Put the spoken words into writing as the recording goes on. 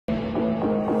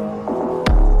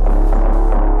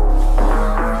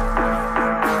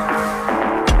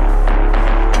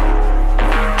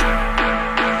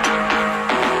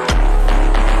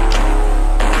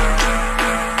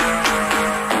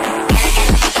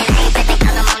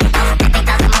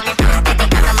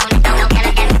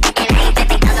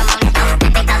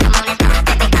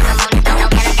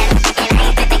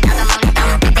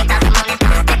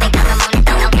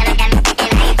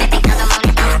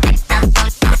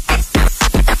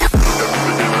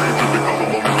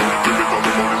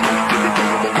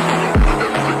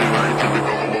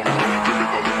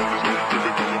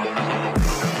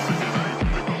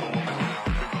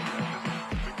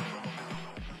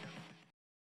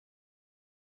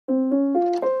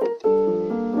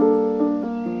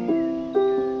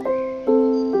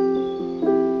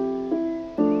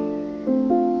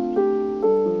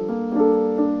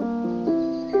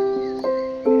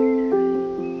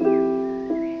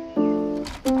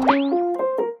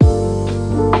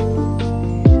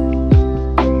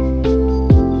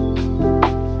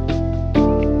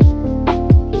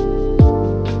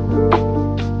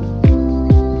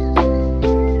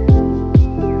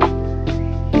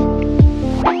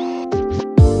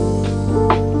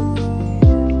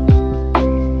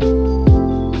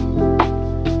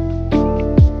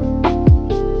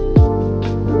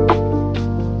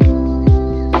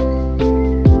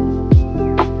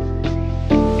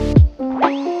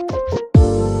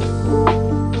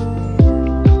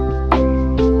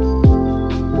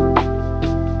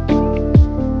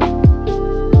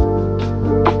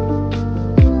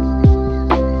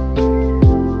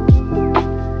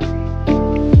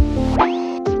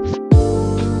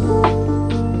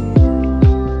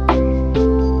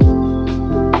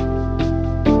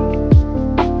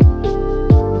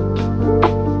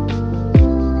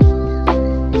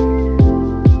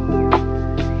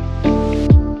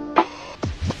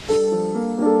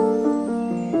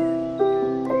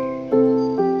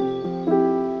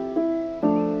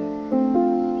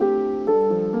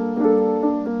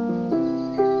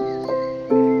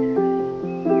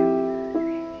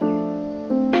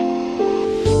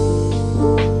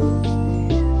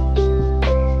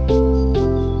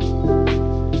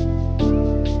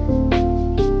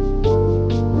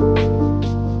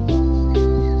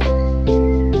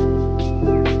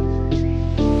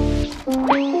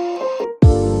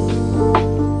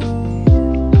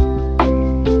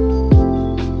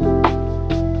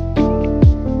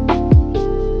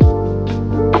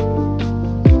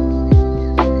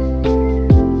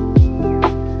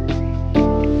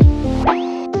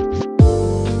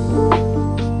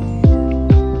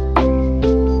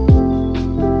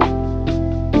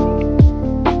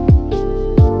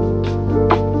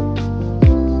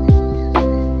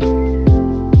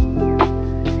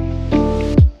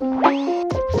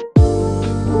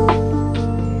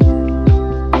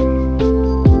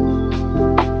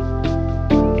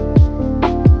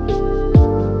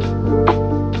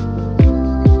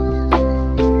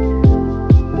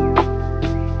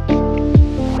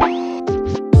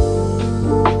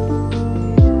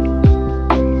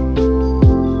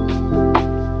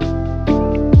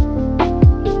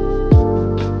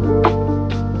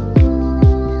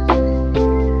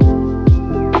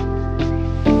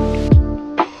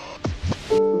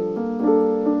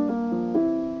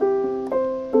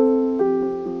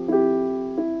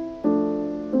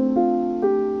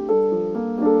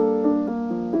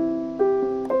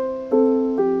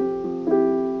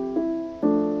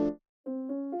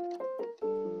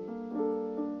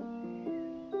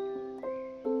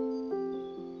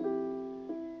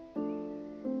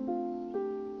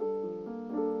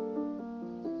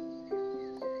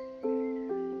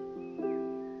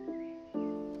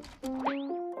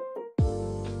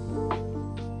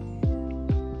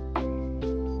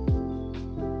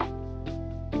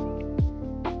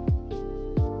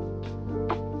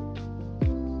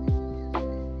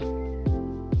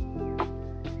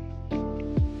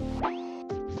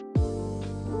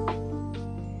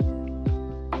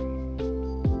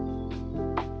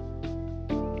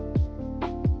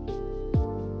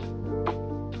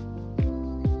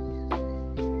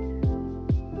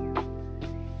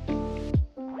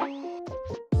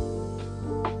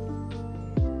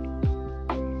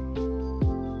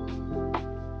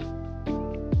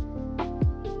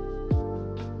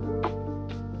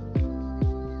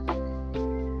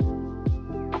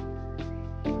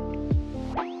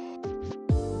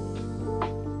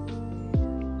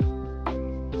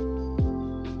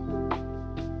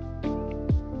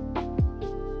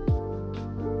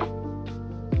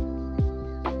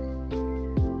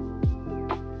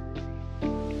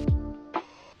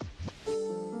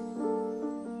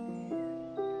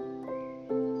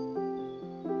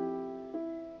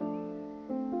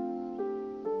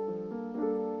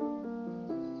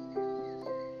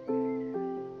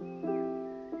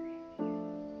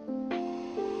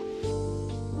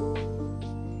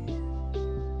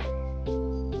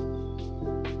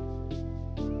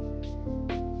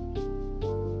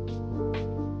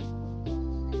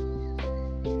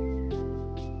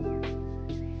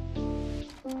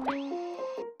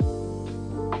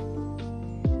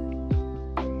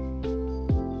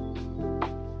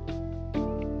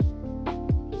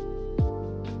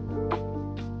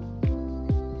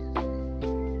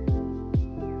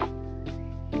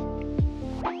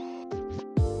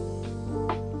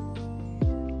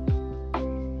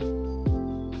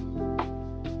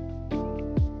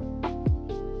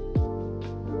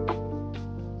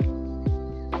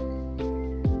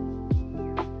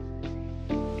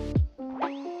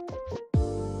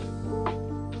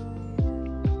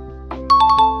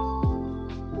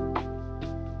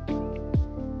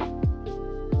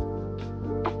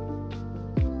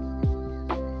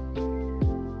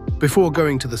Before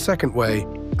going to the second way,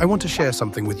 I want to share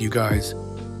something with you guys.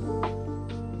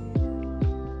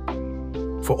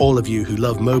 For all of you who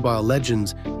love Mobile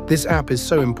Legends, this app is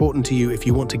so important to you if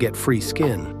you want to get free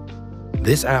skin.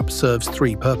 This app serves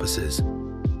three purposes.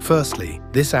 Firstly,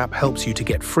 this app helps you to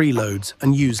get free loads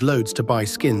and use loads to buy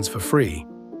skins for free.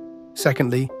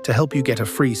 Secondly, to help you get a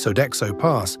free Sodexo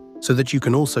pass so that you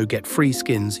can also get free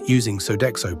skins using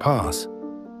Sodexo pass.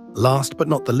 Last but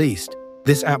not the least,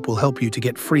 this app will help you to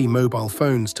get free mobile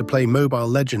phones to play Mobile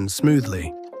Legends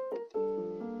smoothly.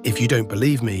 If you don't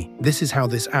believe me, this is how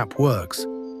this app works.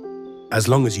 As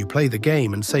long as you play the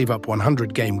game and save up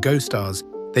 100 game Go Stars,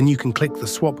 then you can click the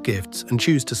swap gifts and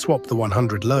choose to swap the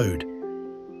 100 load.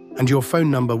 And your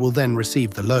phone number will then receive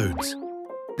the loads.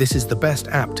 This is the best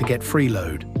app to get free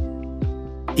load.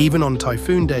 Even on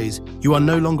typhoon days, you are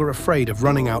no longer afraid of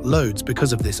running out loads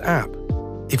because of this app.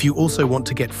 If you also want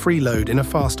to get free load in a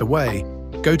faster way,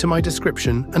 go to my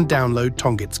description and download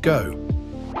Tongits Go.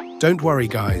 Don't worry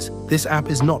guys, this app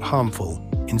is not harmful.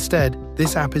 Instead,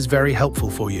 this app is very helpful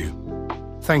for you.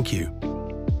 Thank you.